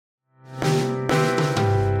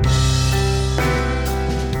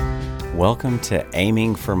Welcome to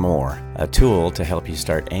Aiming for More, a tool to help you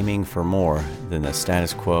start aiming for more than the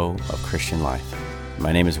status quo of Christian life.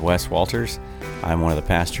 My name is Wes Walters. I'm one of the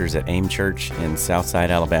pastors at AIM Church in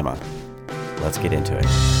Southside, Alabama. Let's get into it.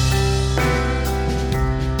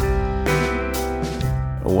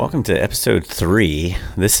 Welcome to episode 3.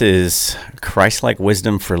 This is Christ-like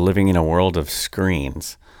wisdom for living in a world of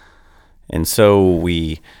screens. And so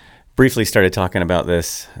we briefly started talking about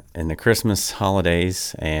this in the Christmas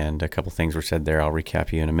holidays, and a couple things were said there. I'll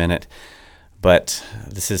recap you in a minute. But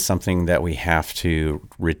this is something that we have to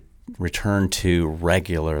return to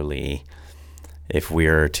regularly. If we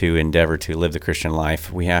are to endeavor to live the Christian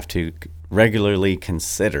life, we have to regularly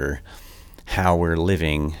consider how we're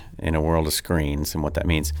living in a world of screens and what that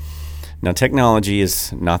means. Now, technology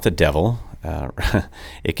is not the devil.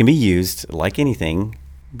 It can be used, like anything,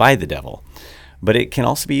 by the devil. But it can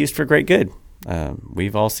also be used for great good.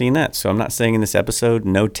 We've all seen that. So I'm not saying in this episode,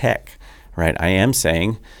 no tech, right? I am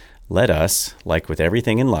saying, let us, like with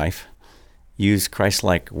everything in life, use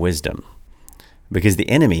Christ-like wisdom. Because the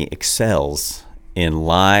enemy excels in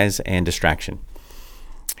lies and distraction.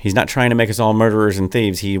 He's not trying to make us all murderers and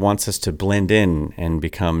thieves. He wants us to blend in and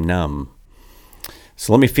become numb.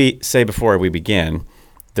 So let me say before we begin,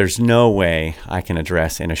 there's no way I can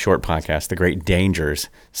address in a short podcast the great dangers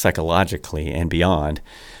psychologically and beyond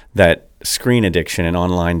that screen addiction and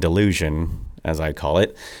online delusion, as I call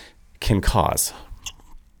it, can cause.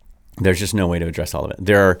 There's just no way to address all of it.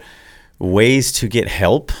 There are ways to get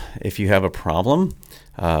help if you have a problem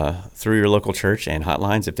through your local church and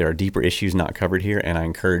hotlines if there are deeper issues not covered here, and I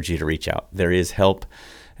encourage you to reach out. There is help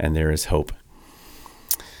and there is hope.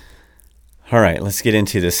 All right, let's get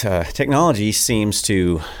into this. Technology seems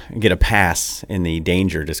to get a pass in the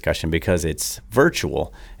danger discussion because it's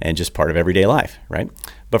virtual and just part of everyday life, right?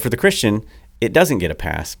 But for the Christian, it doesn't get a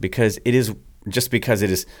pass because it is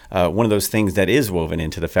one of those things that is woven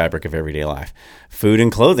into the fabric of everyday life. Food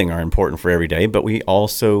and clothing are important for every day, but we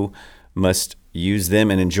also must use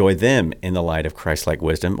them and enjoy them in the light of Christ-like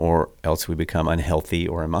wisdom, or else we become unhealthy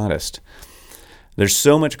or immodest. There's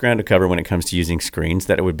so much ground to cover when it comes to using screens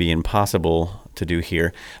that it would be impossible to do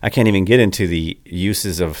here. I can't even get into the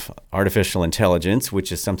uses of artificial intelligence,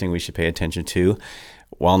 which is something we should pay attention to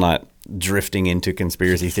while not drifting into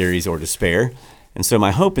conspiracy theories or despair. And so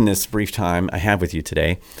my hope in this brief time I have with you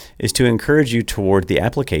today is to encourage you toward the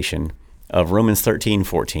application of Romans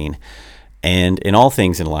 13:14 and in all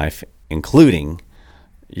things in life, including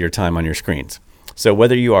your time on your screens. So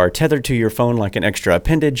whether you are tethered to your phone like an extra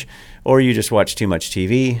appendage or you just watch too much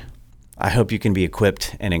TV, I hope you can be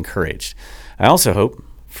equipped and encouraged. I also hope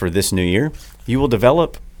for this new year, you will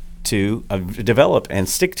develop and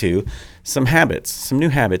stick to some new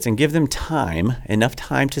habits, and give them enough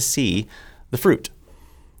time to see the fruit.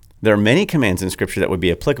 There are many commands in Scripture that would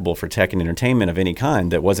be applicable for tech and entertainment of any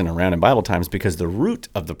kind that wasn't around in Bible times, because the root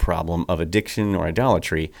of the problem of addiction or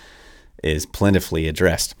idolatry is plentifully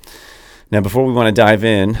addressed. Now, before we dive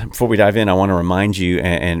in, I want to remind you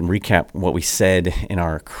and recap what we said in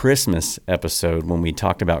our Christmas episode when we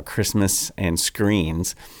talked about Christmas and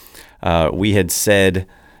screens. We had said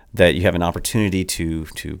that you have an opportunity to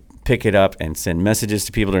pick it up and send messages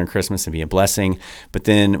to people during Christmas and be a blessing. But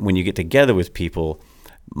then when you get together with people,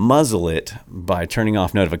 muzzle it by turning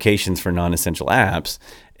off notifications for non-essential apps,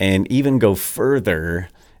 and even go further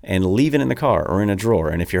and leave it in the car or in a drawer.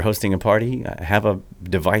 And if you're hosting a party, have a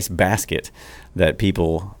device basket that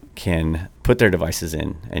people can put their devices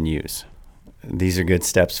in and use. These are good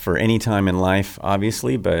steps for any time in life,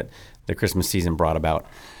 obviously, but the Christmas season brought about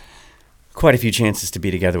quite a few chances to be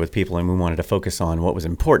together with people, and we wanted to focus on what was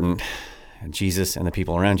important, Jesus and the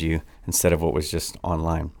people around you, instead of what was just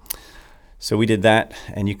online. So we did that,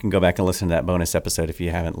 and you can go back and listen to that bonus episode if you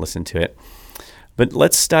haven't listened to it. But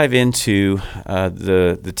let's dive into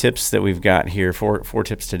the tips that we've got here, four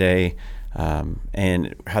tips today,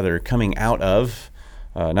 and how they're coming out of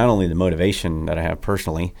not only the motivation that I have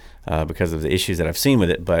personally because of the issues that I've seen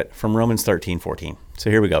with it, but from Romans 13:14. So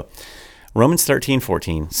here we go. Romans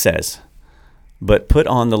 13:14 says, "But put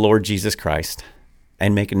on the Lord Jesus Christ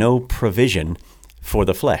and make no provision for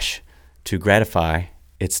the flesh to gratify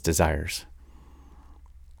its desires."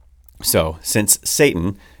 So, since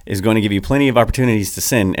Satan is going to give you plenty of opportunities to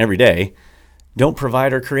sin every day, don't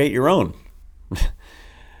provide or create your own.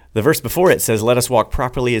 The verse before it says, "Let us walk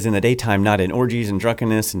properly as in the daytime, not in orgies and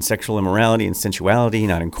drunkenness and sexual immorality and sensuality,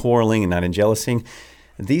 not in quarreling and not in jealousy."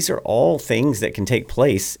 These are all things that can take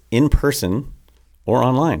place in person or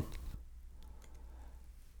online,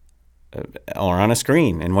 or on a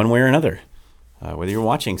screen in one way or another, whether you're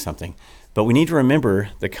watching something. But we need to remember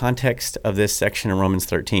the context of this section in Romans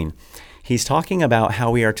 13. he's talking about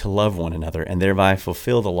how we are to love one another and thereby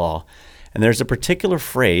fulfill the law. And there's a particular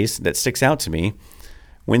phrase that sticks out to me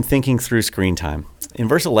when thinking through screen time. In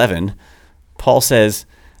verse 11, Paul says,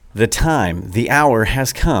 "The time, the hour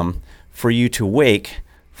has come for you to wake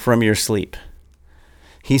from your sleep."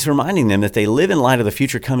 He's reminding them that they live in light of the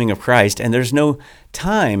future coming of Christ, and there's no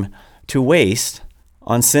time to waste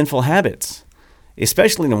on sinful habits,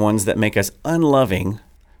 especially the ones that make us unloving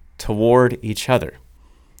toward each other.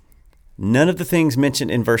 None of the things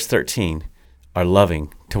mentioned in verse 13 are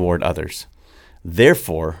loving toward others.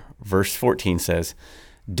 Therefore, verse 14 says,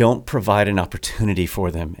 don't provide an opportunity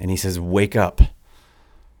for them. And he says, wake up.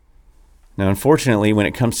 Now, unfortunately, when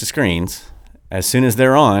it comes to screens, as soon as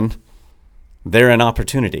they're on, they're an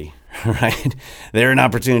opportunity, right? They're an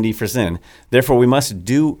opportunity for sin. Therefore, we must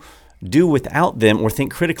do without them or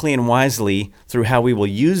think critically and wisely through how we will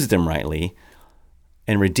use them rightly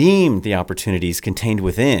and redeem the opportunities contained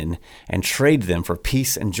within and trade them for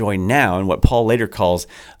peace and joy now and what Paul later calls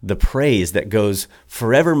the praise that goes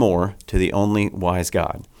forevermore to the only wise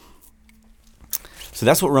God. So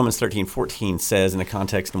that's what Romans 13:14 says in the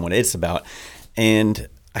context and what it's about. And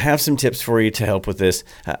I have some tips for you to help with this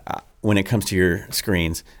when it comes to your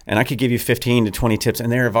screens. And I could give you 15 to 20 tips,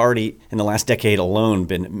 and there have already, in the last decade alone,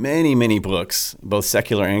 been many, many books, both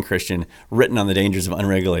secular and Christian, written on the dangers of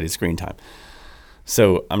unregulated screen time.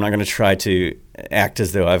 So I'm not going to try to act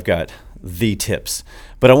as though I've got the tips,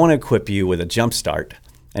 but I want to equip you with a jump start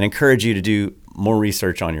and encourage you to do more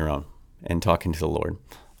research on your own and talking to the Lord.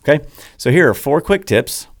 Okay, so here are 4 quick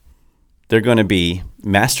tips. They're going to be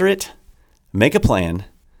master it, make a plan,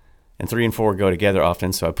 and 3 and 4 go together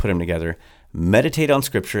often, so I put them together. Meditate on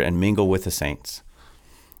Scripture and mingle with the saints.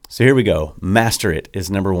 So here we go. Master it is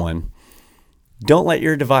number 1. Don't let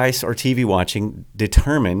your device or TV watching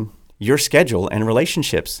determine your schedule and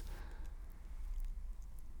relationships.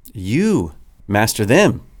 You master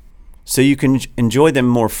them so you can enjoy them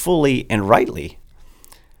more fully and rightly.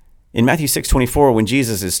 In Matthew 6:24, when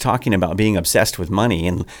Jesus is talking about being obsessed with money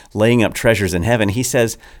and laying up treasures in heaven, he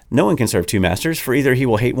says, no one can serve 2 masters, for either he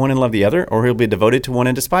will hate one and love the other, or he'll be devoted to one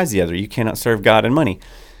and despise the other. You cannot serve God and money.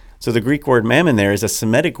 So the Greek word mammon there is a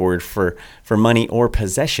Semitic word for money or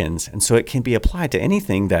possessions, and so it can be applied to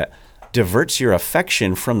anything that diverts your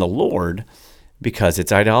affection from the Lord because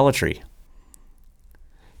it's idolatry.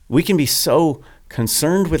 We can be so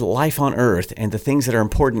concerned with life on earth and the things that are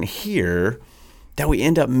important here that we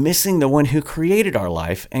end up missing the one who created our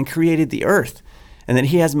life and created the earth, and that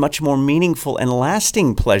he has much more meaningful and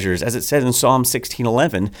lasting pleasures. As it says in Psalm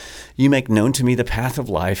 16:11, you make known to me the path of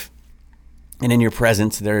life, and in your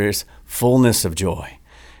presence there is fullness of joy,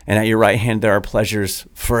 and at your right hand there are pleasures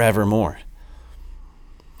forevermore.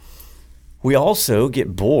 We also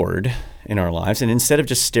get bored in our lives, and instead of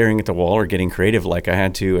just staring at the wall or getting creative like I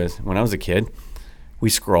had to when I was a kid, we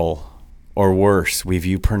scroll. Or worse, we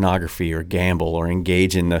view pornography or gamble or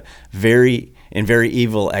engage in very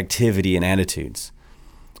evil activity and attitudes.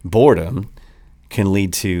 Boredom can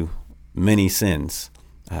lead to many sins.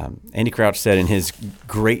 Andy Crouch said in his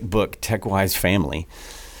great book, Tech-Wise Family,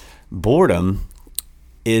 boredom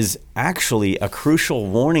is actually a crucial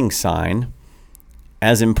warning sign,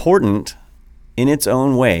 as important in its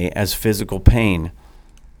own way as physical pain.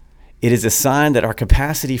 It is a sign that our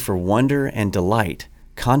capacity for wonder and delight,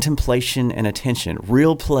 contemplation and attention,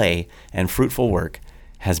 real play and fruitful work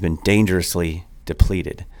has been dangerously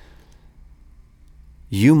depleted.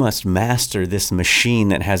 You must master this machine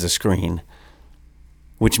that has a screen,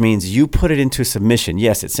 which means you put it into submission.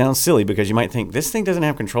 Yes, it sounds silly because you might think, this thing doesn't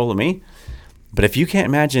have control of me. But if you can't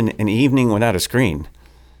imagine an evening without a screen,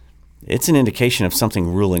 it's an indication of something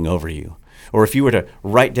ruling over you. Or if you were to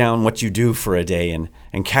write down what you do for a day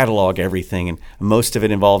and catalog everything, and most of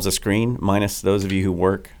it involves a screen, minus those of you who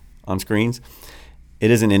work on screens,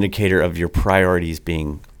 it is an indicator of your priorities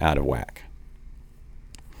being out of whack.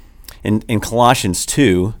 In Colossians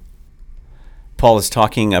 2, Paul is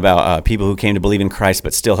talking about people who came to believe in Christ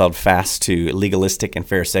but still held fast to legalistic and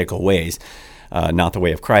pharisaical ways, not the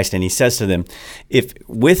way of Christ. And he says to them, if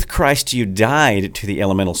with Christ you died to the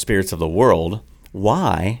elemental spirits of the world,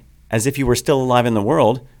 why, as if you were still alive in the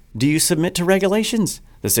world, do you submit to regulations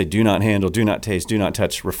that say do not handle, do not taste, do not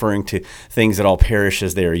touch, referring to things that all perish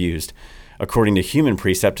as they are used, according to human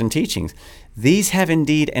precept and teachings? These have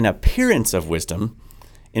indeed an appearance of wisdom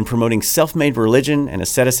in promoting self-made religion and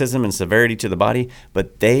asceticism and severity to the body,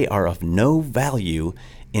 but they are of no value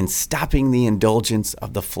in stopping the indulgence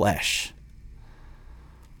of the flesh.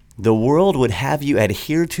 The world would have you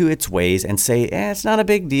adhere to its ways and say, it's not a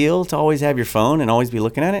big deal to always have your phone and always be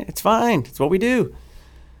looking at it. It's fine. It's what we do.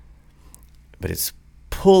 But it's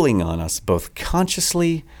pulling on us both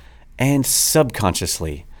consciously and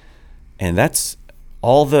subconsciously. And that's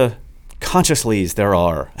all the consciously's there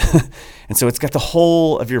are. And so it's got the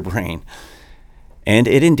whole of your brain. And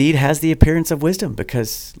it indeed has the appearance of wisdom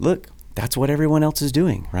because, look, that's what everyone else is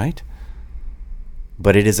doing, right?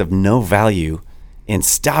 But it is of no value in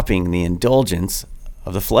stopping the indulgence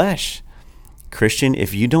of the flesh. Christian,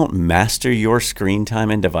 if you don't master your screen time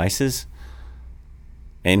and devices,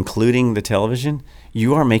 including the television,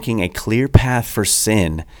 you are making a clear path for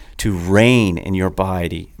sin to reign in your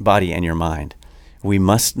body and your mind. We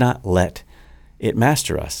must not let it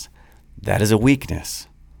master us. That is a weakness.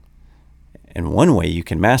 And one way you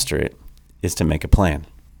can master it is to make a plan.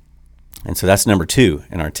 And so that's number 2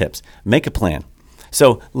 in our tips. Make a plan.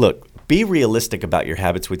 So look, be realistic about your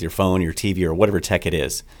habits with your phone, your TV, or whatever tech it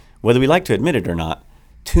is. Whether we like to admit it or not,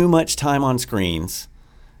 too much time on screens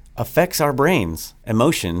affects our brains,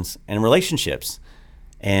 emotions, and relationships.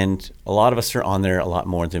 And a lot of us are on there a lot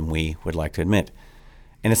more than we would like to admit.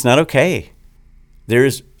 And it's not okay.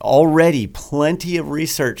 There's already plenty of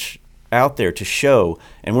research out there to show,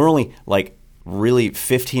 and we're only like really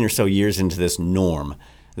 15 or so years into this norm.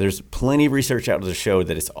 There's plenty of research out there to show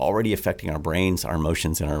that it's already affecting our brains, our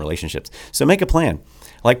emotions, and our relationships. So make a plan.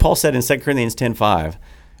 Like Paul said in 2 Corinthians 10:5,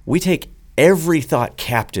 we take every thought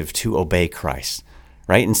captive to obey Christ,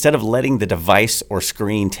 right? Instead of letting the device or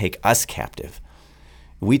screen take us captive,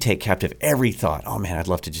 we take captive every thought. Oh man, I'd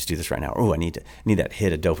love to just do this right now. Oh, I need that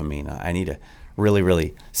hit of dopamine. I need to really,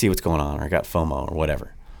 really see what's going on, or I got FOMO or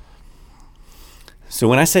whatever. So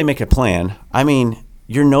when I say make a plan, I mean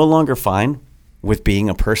you're no longer fine with being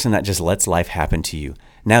a person that just lets life happen to you.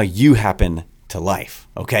 Now you happen to life,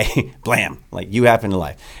 okay? Blam, like you happen to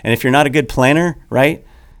life. And if you're not a good planner, right,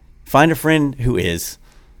 find a friend who is.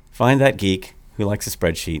 Find that geek who likes a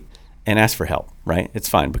spreadsheet and ask for help, right? It's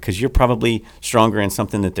fine because you're probably stronger in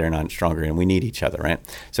something that they're not stronger in. We need each other, right?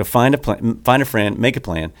 So find a friend, make a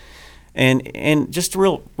plan, and just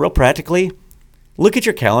real practically, look at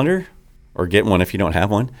your calendar. Or get one if you don't have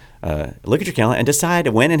one. Look at your calendar and decide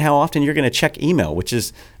when and how often you're going to check email, which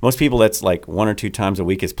is most people that's like 1 or 2 times a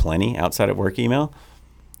week is plenty outside of work email.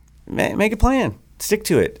 Make a plan. Stick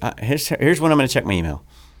to it. Here's when I'm going to check my email.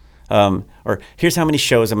 Or here's how many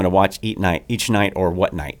shows I'm going to watch each night or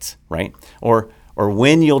what nights, right? Or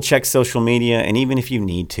when you'll check social media, and even if you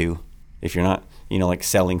need to, if you're not, like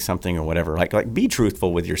selling something or whatever, like be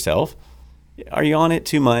truthful with yourself. Are you on it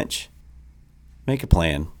too much? Make a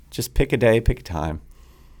plan. Just pick a day, pick a time.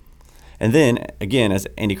 And then, again, as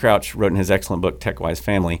Andy Crouch wrote in his excellent book, Tech-Wise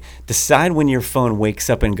Family, decide when your phone wakes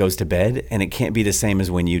up and goes to bed, and it can't be the same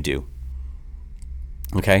as when you do.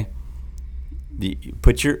 Okay?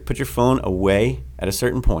 Put your phone away at a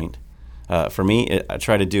certain point. For me, I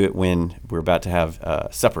try to do it when we're about to have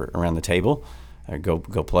supper around the table. I go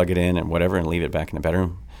plug it in and whatever and leave it back in the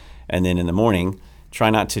bedroom. And then in the morning, try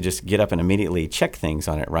not to just get up and immediately check things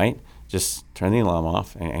on it, right? Just turn the alarm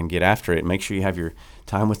off and get after it. Make sure you have your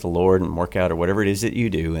time with the Lord and work out or whatever it is that you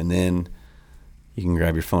do, and then you can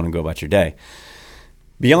grab your phone and go about your day.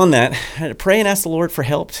 Beyond that, pray and ask the Lord for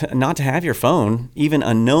help not to have your phone, even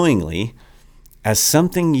unknowingly, as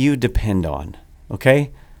something you depend on,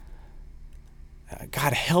 okay?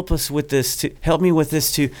 God, help us with this. Help me with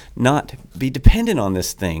this to not be dependent on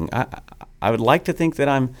this thing. I would like to think that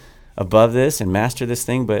I'm above this and master this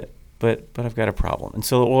thing, but I've got a problem. And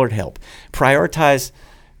so, Lord, help. Prioritize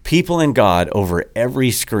people and God over every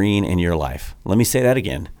screen in your life. Let me say that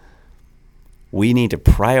again. We need to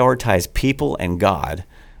prioritize people and God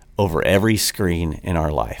over every screen in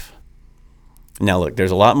our life. Now, look, there's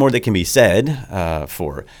a lot more that can be said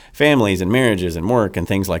for families and marriages and work and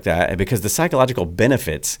things like that, because the psychological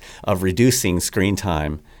benefits of reducing screen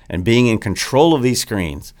time and being in control of these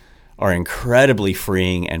screens are incredibly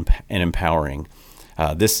freeing and empowering.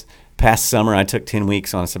 This past summer, I took 10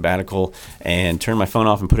 weeks on a sabbatical and turned my phone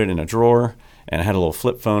off and put it in a drawer. And I had a little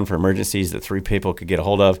flip phone for emergencies that 3 people could get a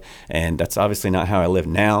hold of. And that's obviously not how I live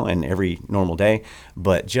now and every normal day.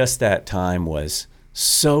 But just that time was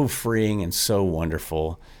so freeing and so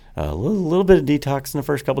wonderful. A little bit of detox in the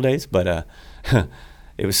first couple of days, but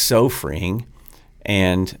it was so freeing.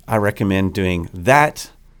 And I recommend doing that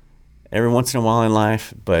every once in a while in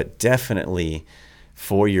life, but definitely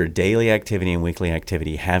for your daily activity and weekly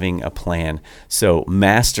activity, having a plan. So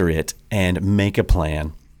master it and make a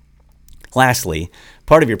plan. Lastly,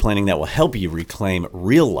 part of your planning that will help you reclaim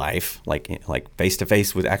real life, like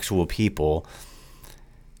face-to-face with actual people,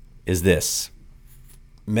 is this.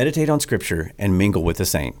 Meditate on Scripture and mingle with the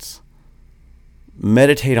saints.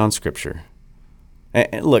 Meditate on Scripture.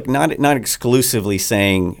 And look, not exclusively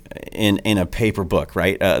saying in a paper book,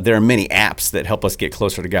 right? There are many apps that help us get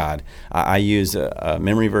closer to God. I use a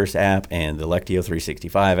Memory Verse app and the Lectio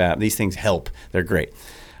 365 app. These things help. They're great.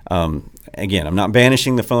 Again, I'm not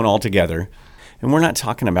banishing the phone altogether. And we're not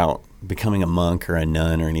talking about becoming a monk or a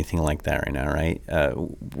nun or anything like that right now, right?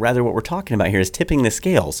 Rather, what we're talking about here is tipping the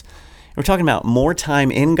scales. We're talking about more time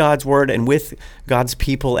in God's Word and with God's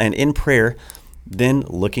people and in prayer than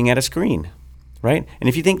looking at a screen, right? And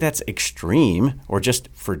if you think that's extreme or just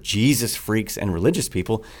for Jesus freaks and religious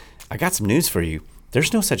people, I got some news for you.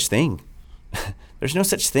 There's no such thing. There's no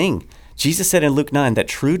such thing. Jesus said in Luke 9 that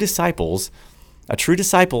a true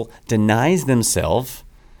disciple denies themselves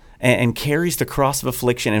and carries the cross of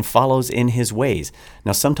affliction and follows in his ways.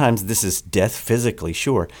 Now, sometimes this is death physically,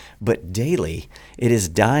 sure, but daily it is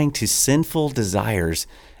dying to sinful desires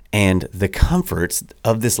and the comforts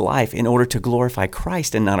of this life in order to glorify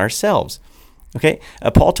Christ and not ourselves. Okay,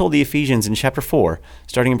 Paul told the Ephesians in chapter 4,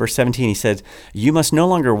 starting in verse 17, he said, "You must no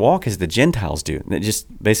longer walk as the Gentiles do." That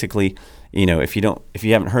just basically, if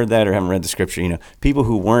you haven't heard that or haven't read the scripture, people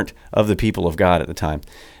who weren't of the people of God at the time.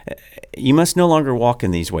 You must no longer walk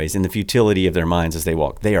in these ways, in the futility of their minds as they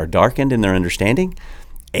walk. They are darkened in their understanding,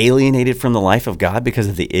 alienated from the life of God because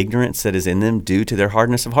of the ignorance that is in them due to their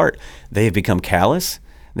hardness of heart. They have become callous.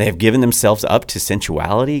 They have given themselves up to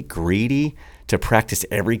sensuality, greedy, to practice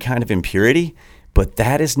every kind of impurity. But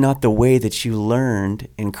that is not the way that you learned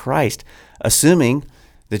in Christ, assuming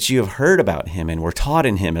that you have heard about him and were taught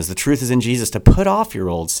in him, as the truth is in Jesus, to put off your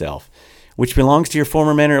old self, which belongs to your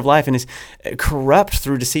former manner of life and is corrupt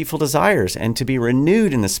through deceitful desires, and to be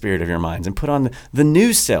renewed in the spirit of your minds, and put on the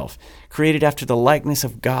new self, created after the likeness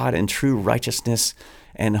of God in true righteousness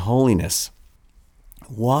and holiness.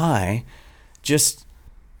 Why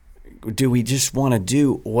do we just want to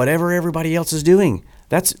do whatever everybody else is doing?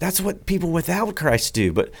 That's what people without Christ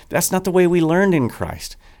do, but that's not the way we learned in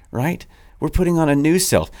Christ, right? We're putting on a new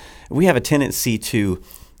self. We have a tendency to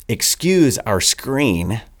excuse our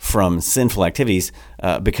screen from sinful activities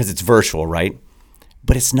because it's virtual, right?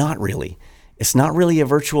 But it's not really. It's not really a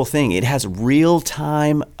virtual thing. It has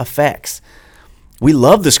real-time effects. We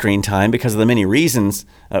love the screen time because of many reasons,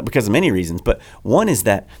 but one is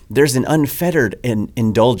that there's an unfettered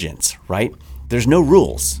indulgence, right? There's no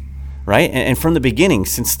rules, right? And from the beginning,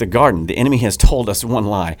 since the garden, the enemy has told us one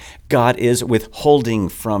lie: God is withholding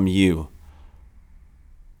from you.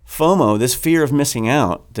 FOMO, this fear of missing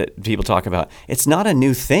out that people talk about, it's not a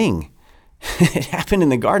new thing. It happened in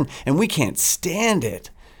the garden, and we can't stand it,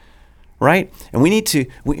 right? And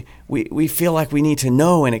we feel like we need to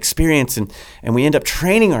know and experience, and we end up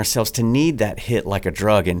training ourselves to need that hit like a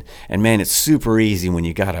drug. And man, it's super easy when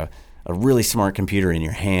you got a really smart computer in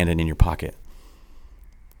your hand and in your pocket.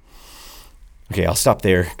 Okay, I'll stop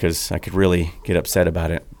there because I could really get upset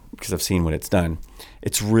about it because I've seen what it's done.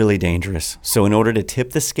 It's really dangerous. So in order to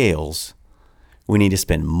tip the scales, we need to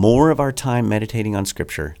spend more of our time meditating on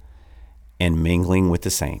Scripture and mingling with the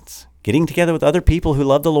saints, getting together with other people who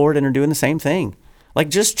love the Lord and are doing the same thing. Like,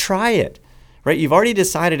 just try it, right? You've already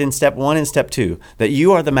decided in step 1 and step 2 that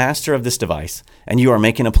you are the master of this device and you are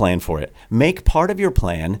making a plan for it. Make part of your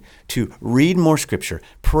plan to read more Scripture,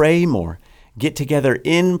 pray more, get together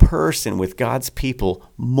in person with God's people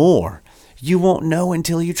more. You won't know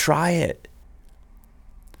until you try it.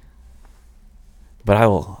 But I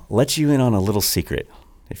will let you in on a little secret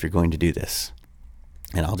if you're going to do this.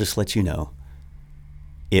 And I'll just let you know,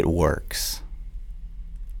 it works.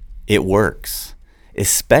 It works,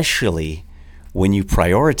 especially when you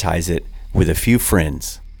prioritize it with a few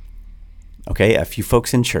friends, okay? A few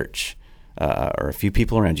folks in church or a few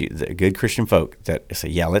people around you, good Christian folk that say,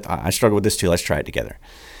 yeah, I struggle with this too, let's try it together.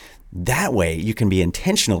 That way you can be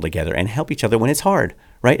intentional together and help each other when it's hard,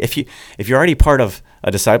 right? If you're already part of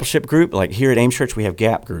a discipleship group, like here at Ames Church, we have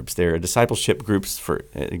GAP groups. There are discipleship groups for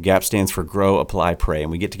GAP stands for Grow, Apply, Pray. And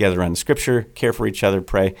we get together around the Scripture, care for each other,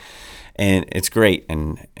 pray. And it's great.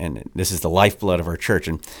 And this is the lifeblood of our church.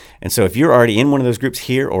 And so if you're already in one of those groups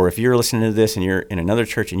here, or if you're listening to this and you're in another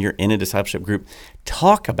church and you're in a discipleship group,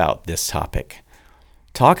 talk about this topic.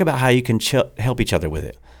 Talk about how you can help each other with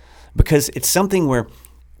it. Because it's something where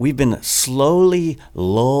we've been slowly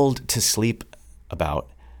lulled to sleep about,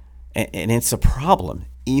 and it's a problem,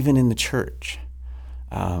 even in the church.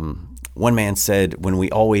 One man said, when we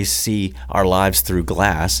always see our lives through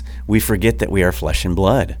glass, we forget that we are flesh and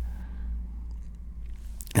blood.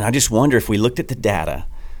 And I just wonder if we looked at the data.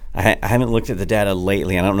 I haven't looked at the data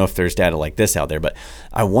lately, and I don't know if there's data like this out there, but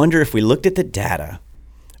I wonder if we looked at the data,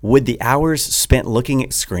 would the hours spent looking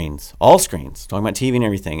at screens, all screens, talking about TV and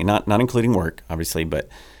everything, and not including work, obviously, but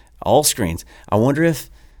all screens, I wonder if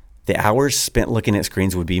the hours spent looking at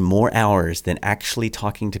screens would be more hours than actually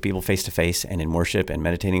talking to people face to face and in worship and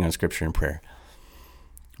meditating on scripture and prayer.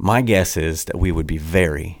 My guess is that we would be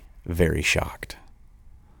very, very shocked.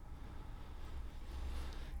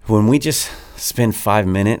 When we just spend 5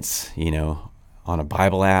 minutes, on a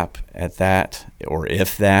Bible app at that, or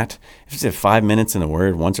if it's 5 minutes in the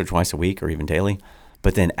Word once or twice a week or even daily,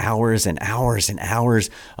 but then hours and hours and hours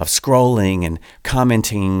of scrolling and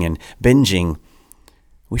commenting and binging,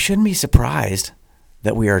 we shouldn't be surprised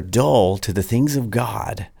that we are dull to the things of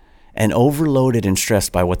God and overloaded and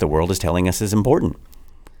stressed by what the world is telling us is important.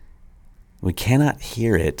 We cannot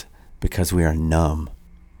hear it because we are numb.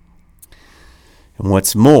 And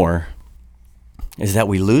what's more is that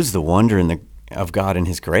we lose the wonder of God and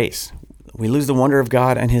His grace. We lose the wonder of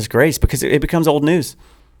God and His grace because it becomes old news,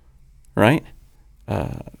 right?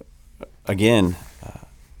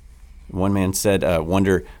 One man said,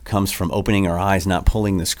 wonder comes from opening our eyes, not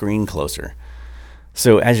pulling the screen closer.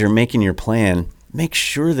 So as you're making your plan, make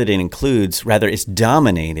sure that it's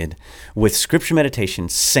dominated with scripture meditation,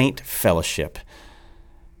 saint fellowship.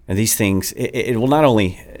 And these things, it will not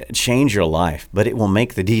only change your life, but it will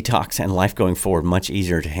make the detox and life going forward much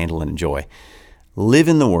easier to handle and enjoy. Live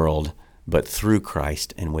in the world, but through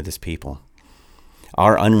Christ and with His people.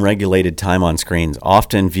 Our unregulated time on screens,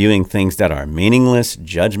 often viewing things that are meaningless,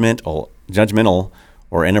 judgmental,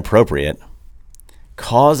 or inappropriate,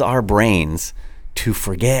 cause our brains to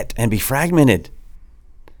forget and be fragmented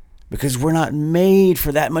because we're not made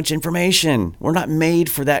for that much information. We're not made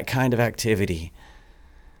for that kind of activity.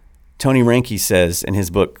 Tony Reinke says in his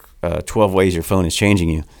book, 12 Ways Your Phone is Changing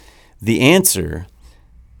You, the answer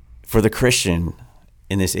for the Christian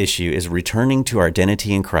in this issue is returning to our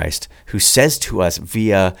identity in Christ, who says to us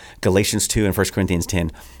via Galatians 2 and 1 Corinthians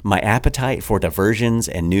 10, my appetite for diversions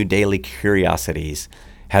and new daily curiosities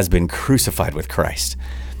has been crucified with Christ.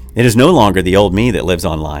 It is no longer the old me that lives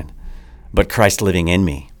online, but Christ living in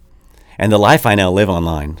me. And the life I now live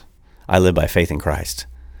online, I live by faith in Christ,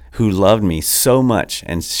 who loved me so much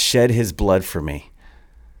and shed His blood for me.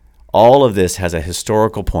 All of this has a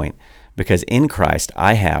historical point because in Christ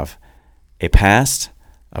I have a past,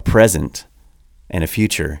 a present, and a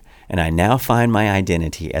future, and I now find my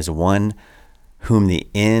identity as one to whom the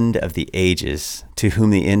end of the ages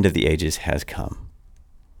has come.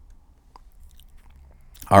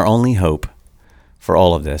 Our only hope for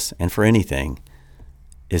all of this and for anything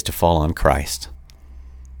is to fall on Christ.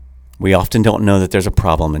 We often don't know that there's a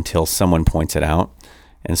problem until someone points it out,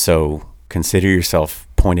 and so consider yourself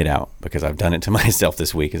pointed out, because I've done it to myself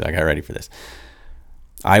this week as I got ready for this.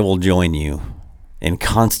 I will join you in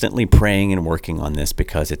constantly praying and working on this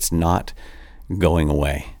because it's not going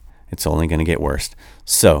away. It's only going to get worse.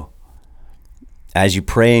 So, as you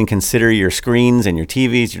pray and consider your screens and your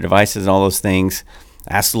TVs, your devices, and all those things,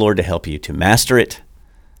 ask the Lord to help you to master it,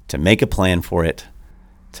 to make a plan for it,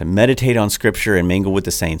 to meditate on Scripture and mingle with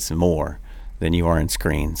the saints more than you are in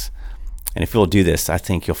screens. And if you'll do this, I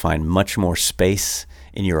think you'll find much more space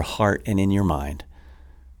in your heart and in your mind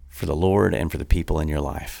for the Lord and for the people in your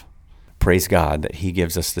life. Praise God that He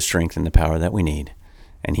gives us the strength and the power that we need,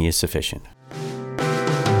 and He is sufficient.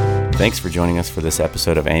 Thanks for joining us for this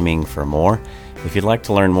episode of Aiming for More. If you'd like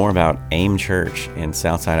to learn more about AIM Church in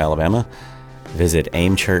Southside Alabama, visit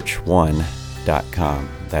aimchurch1.com.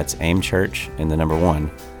 That's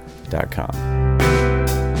aimchurch1.com.